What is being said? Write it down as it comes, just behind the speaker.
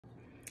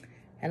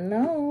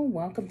Hello,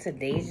 welcome to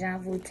Deja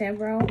Vu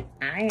Tarot.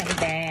 I am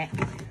back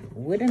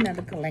with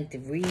another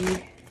collective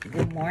read.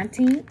 Good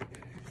morning.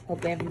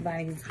 Hope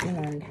everybody's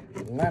doing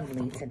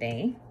lovely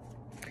today.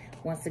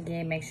 Once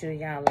again, make sure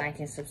y'all like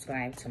and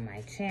subscribe to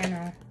my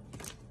channel.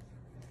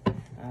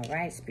 All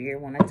right,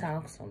 Spirit want to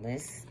talk, so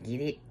let's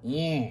get it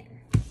in.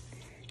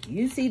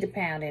 You see the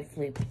pile that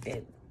flipped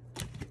it.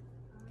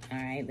 All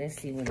right, let's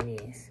see what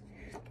it is.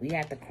 We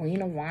got the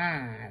Queen of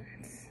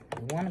Wands.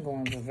 We want to go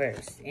in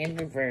reverse. In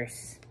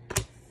reverse.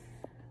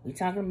 We're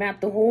talking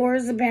about the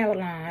whores of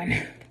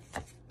Babylon.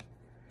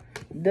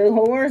 The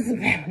whores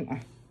of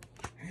Babylon.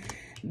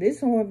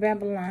 This whore of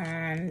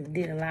Babylon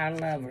did a lot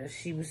of lovers.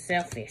 She was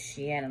selfish.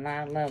 She had a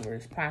lot of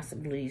lovers.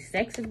 Possibly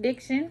sex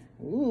addiction.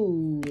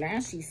 Ooh, now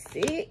she's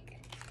sick.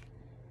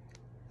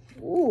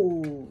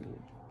 Ooh.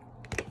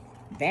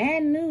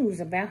 Bad news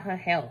about her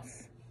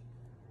health.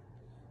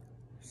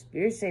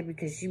 Spirit said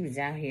because she was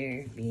out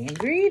here being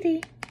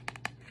greedy.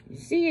 You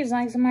see, it's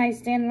like somebody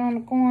standing on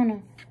the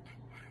corner.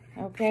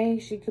 Okay,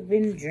 she could have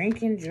been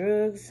drinking,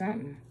 drugs,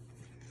 something.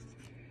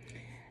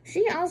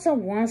 She also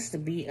wants to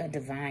be a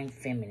divine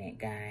feminine,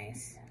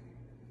 guys.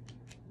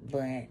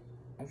 But,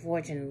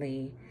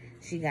 unfortunately,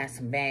 she got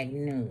some bad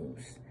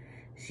news.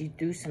 She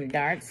threw some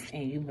darts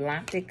and you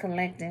blocked it,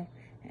 collective.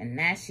 And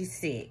now she's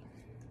sick.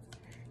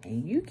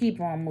 And you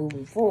keep on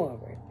moving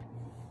forward.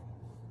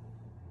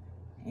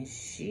 And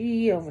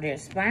she over there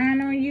spying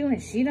on you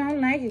and she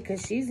don't like it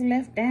because she's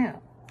left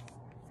out.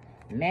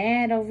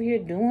 Mad over here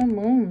doing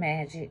moon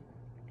magic.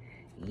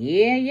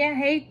 Yeah, you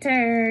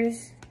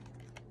haters.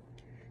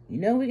 You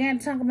know we got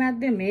to talk about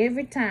them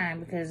every time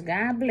because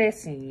God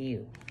blessing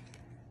you.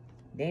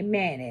 They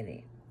mad at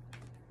it.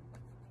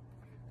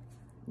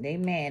 They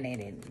mad at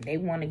it. They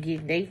want to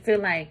get, they feel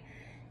like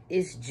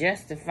it's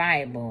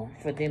justifiable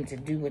for them to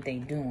do what they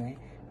doing.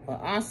 But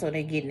also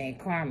they getting their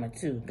karma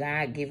too.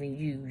 God giving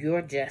you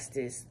your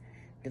justice,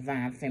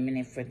 divine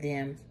feminine, for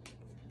them.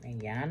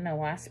 And y'all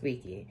know I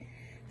speak it.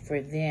 For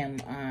them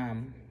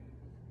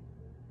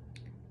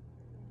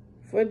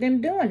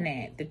doing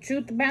that. The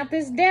truth about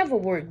this devil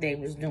work they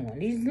was doing.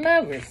 These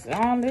lovers,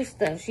 all this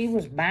stuff. She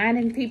was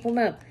binding people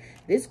up.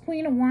 This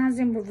Queen of Wands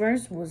in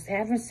reverse was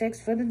having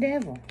sex for the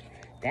devil.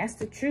 That's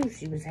the truth.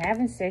 She was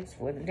having sex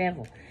for the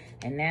devil.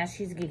 And now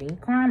she's getting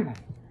karma.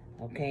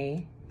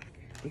 Okay?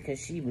 Because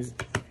she was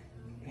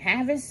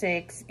having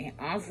sex and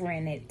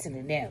offering it to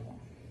the devil.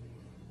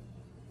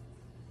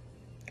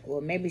 Or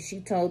maybe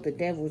she told the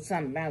devil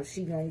something about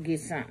she gonna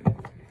get something.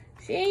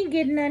 She ain't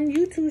getting nothing.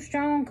 You too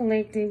strong,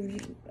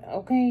 collective.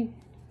 Okay?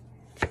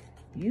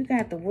 You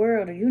got the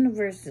world, the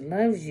universe that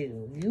loves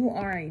you. You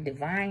are a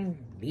divine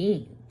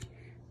being.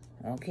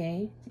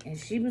 Okay? And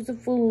she was a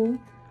fool.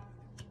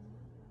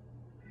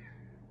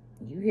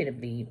 You hit a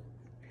beat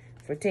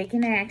for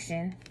taking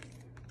action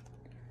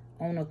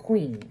on a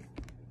queen.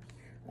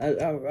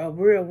 A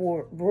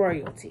real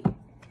royalty.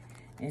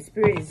 And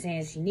Spirit is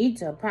saying she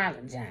needs to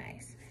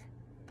apologize.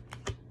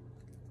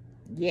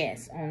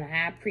 Yes, on the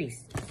high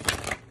priestess.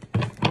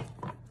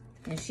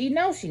 And she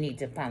knows she needs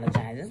to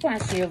apologize. That's why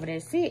she over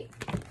there sick.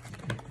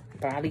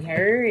 Probably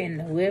her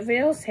and whoever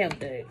else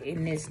helped her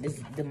in this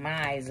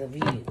demise of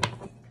you.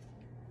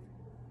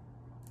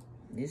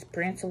 This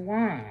Prince of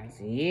Wands.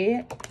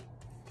 Yeah.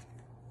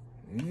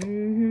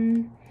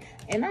 And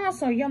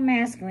also, your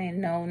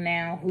masculine know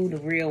now who the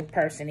real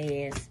person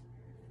is.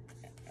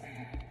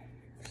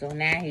 So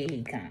now here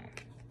he comes.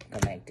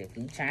 Collective.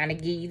 He trying to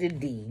give you the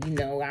D. You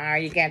know, I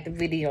already got the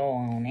video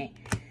on it.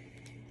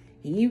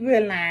 He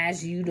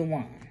realized you the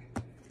one.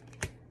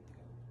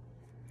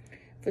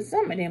 For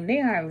some of them,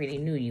 they already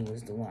knew you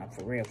was the one,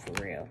 for real, for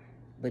real.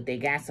 But they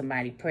got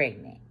somebody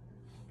pregnant.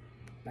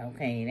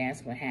 Okay,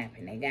 that's what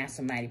happened. They got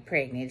somebody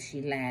pregnant.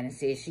 She lied and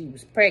said she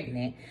was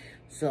pregnant.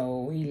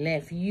 So he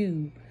left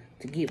you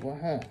to get with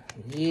her.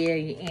 Yeah,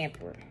 your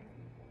emperor.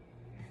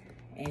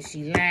 And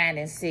she lied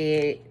and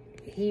said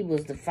he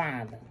was the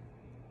father.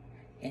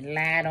 And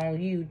lied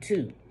on you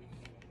too.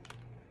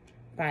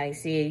 Probably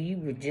said you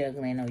were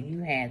juggling or you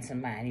had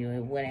somebody or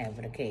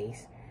whatever the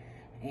case.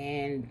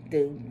 And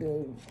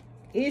the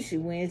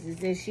issue is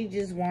that she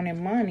just wanted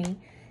money.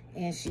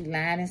 And she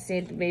lied and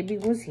said the baby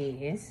was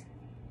his.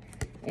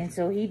 And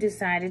so he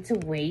decided to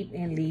wait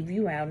and leave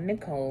you out in the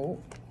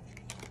cold.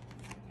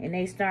 And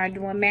they started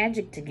doing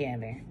magic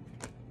together.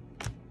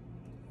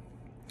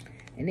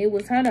 And it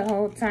was her the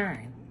whole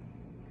time.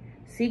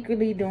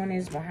 Secretly doing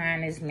this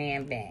behind this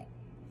man's back.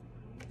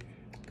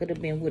 Could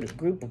have been with a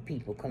group of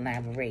people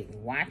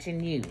collaborating,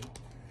 watching you,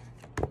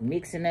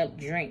 mixing up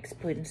drinks,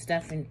 putting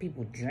stuff in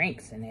people's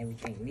drinks and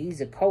everything. These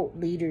are cult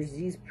leaders,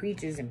 these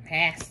preachers and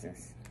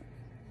pastors.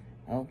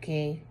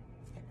 Okay?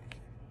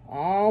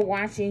 All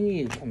watching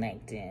you,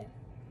 collective.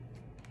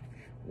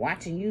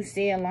 Watching you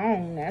sail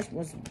on. That's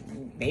what's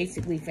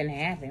basically finna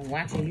happen.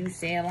 Watching you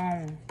sail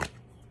on.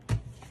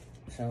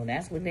 So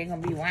that's what they're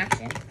gonna be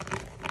watching.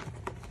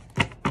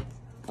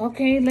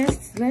 Okay,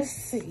 let's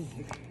see.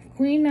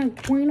 Queen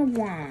of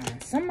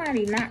Wands.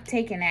 Somebody not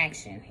taking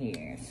action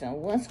here. So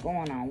what's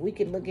going on? We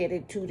could look at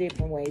it two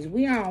different ways.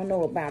 We all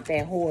know about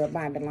that whore of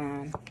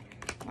Babylon.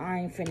 I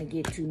ain't finna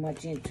get too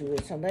much into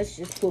it. So let's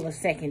just pull a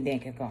second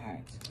deck of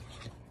cards.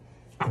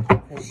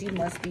 Because she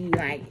must be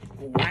like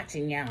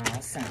watching y'all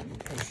or something.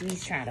 Because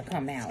she's trying to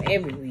come out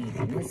every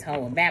reading. This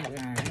whole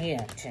Babylon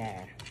here,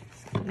 child.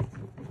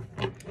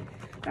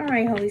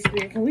 Alright, Holy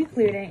Spirit, can we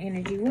clear that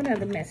energy? What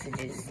other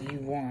messages you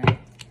want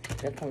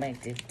the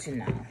collective to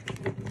know?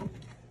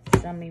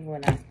 Show me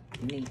what I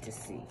need to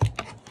see.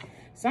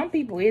 Some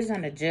people is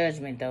under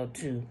judgment, though,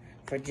 too.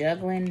 For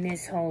juggling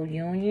this whole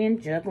union.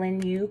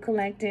 Juggling you,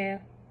 collective.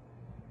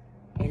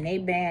 And they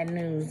bad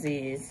news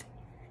is,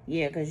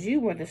 yeah, because you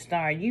were the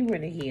star. You were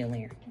the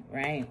healer,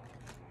 right?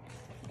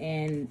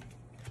 And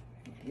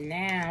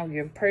now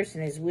your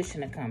person is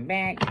wishing to come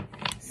back.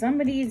 Some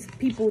of these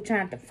people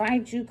trying to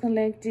fight you,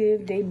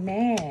 collective, they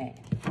mad.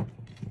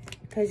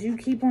 Because you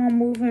keep on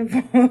moving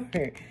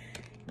forward.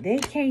 They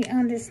can't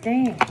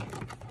understand.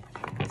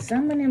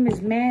 Some of them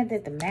is mad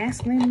that the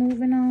masculine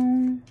moving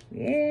on.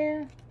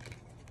 Yeah.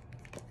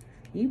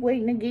 You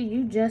waiting to give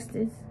you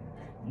justice.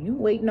 You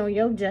waiting on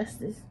your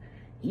justice.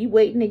 You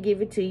waiting to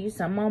give it to you.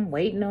 Some of them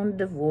waiting on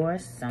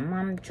divorce. Some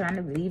of them trying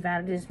to leave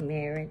out of this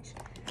marriage.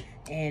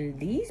 And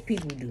these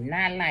people do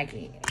not like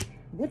it.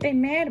 What they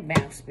mad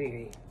about,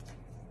 Spirit?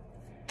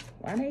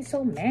 Why they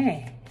so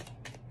mad?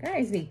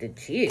 Guys need to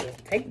chill.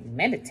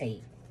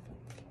 Meditate.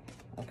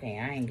 Okay,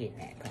 I ain't getting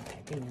that card.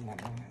 Give me one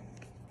more.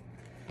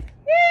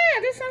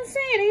 Yeah, that's what I'm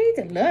saying. They need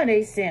to love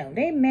themselves.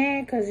 They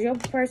mad because your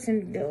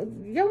person,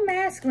 your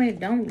masculine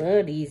don't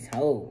love these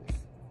hoes.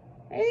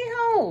 They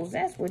hoes.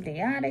 That's what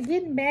they are. They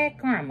getting bad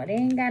karma. They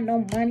ain't got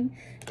no money.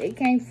 They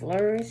can't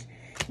flourish.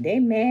 They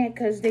mad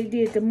because they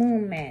did the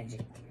moon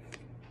magic.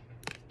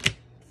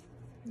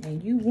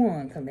 And you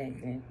won,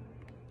 collective.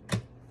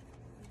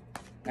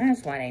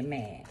 That's why they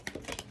mad.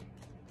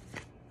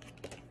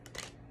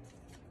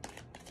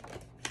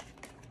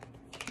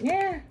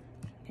 Yeah.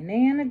 And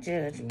they in a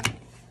judgment.